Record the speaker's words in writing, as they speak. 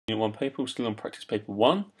1 paper. We're still on practice paper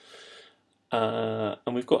 1.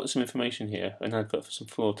 And we've got some information here, an advert for some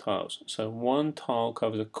floor tiles. So one tile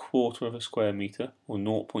covers 1/4 of a square metre, or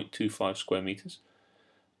 0.25 square metres.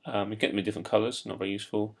 We get them in different colours, not very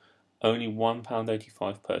useful. Only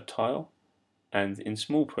 £1.85 per tile. And in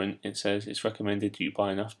small print it says it's recommended you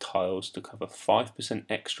buy enough tiles to cover 5%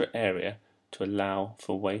 extra area to allow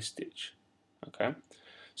for wastage. Okay,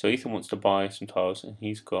 so Ethan wants to buy some tiles and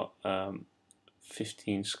he's got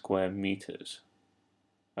 15 square meters.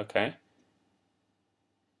 Okay,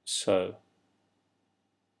 so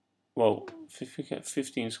well, if we get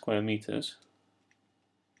 15 square meters,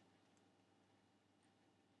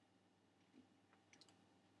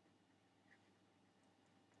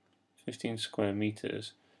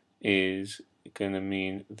 is going to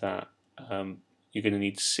mean that you're going to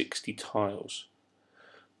need 60 tiles,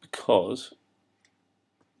 because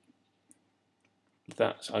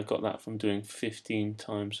I got that from doing 15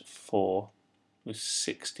 times 4 was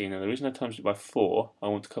 60. Now the reason I times it by 4, I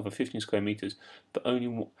want to cover 15 square meters, but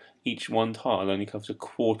each one tile only covers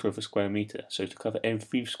 1/4 of a square meter. So to cover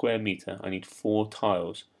every square meter, I need 4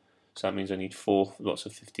 tiles. So that means I need 4 lots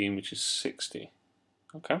of 15, which is 60.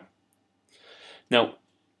 Okay. Now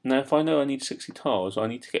if I know I need 60 tiles, I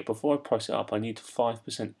need to get, before I price it up, I need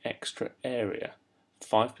 5% extra area.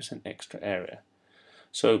 5% extra area.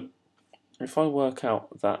 So if I work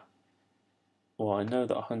out that, well, I know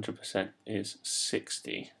that 100% is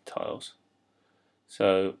 60 tiles.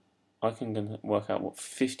 So I can work out what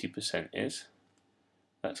 50% is.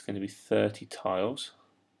 That's going to be 30 tiles.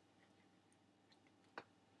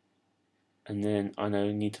 And then I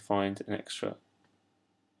need to find an extra,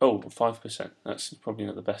 5%. That's probably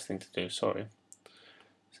not the best thing to do, sorry.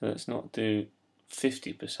 So let's not do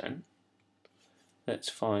 50%. Let's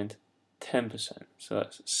find 10%. So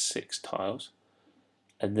that's 6 tiles.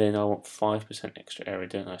 And then I want 5% extra area,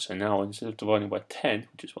 don't I? So now instead of dividing by 10,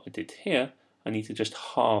 which is what I did here, I need to just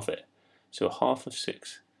halve it. So half of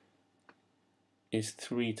 6 is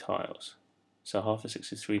 3 tiles. So half of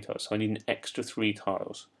 6 is 3 tiles. So I need an extra 3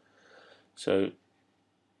 tiles. So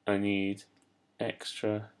I need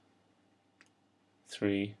extra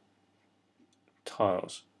 3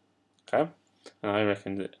 tiles. Okay? And I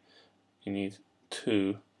reckon that you need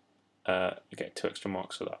you get 2 extra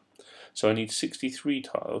marks for that. So I need 63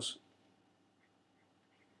 tiles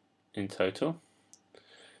in total.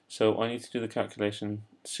 So I need to do the calculation,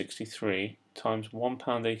 63 times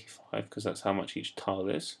 £1.85, because that's how much each tile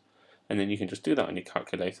is. And then you can just do that on your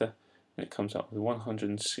calculator, and it comes out with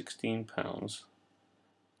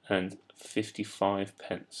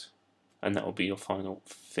 £116.55. And that will be your final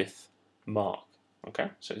 5th mark.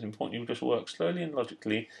 Okay, so it's important you just work slowly and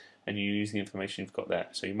logically, and you use the information you've got there.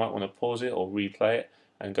 So you might want to pause it or replay it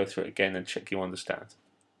and go through it again and check you understand.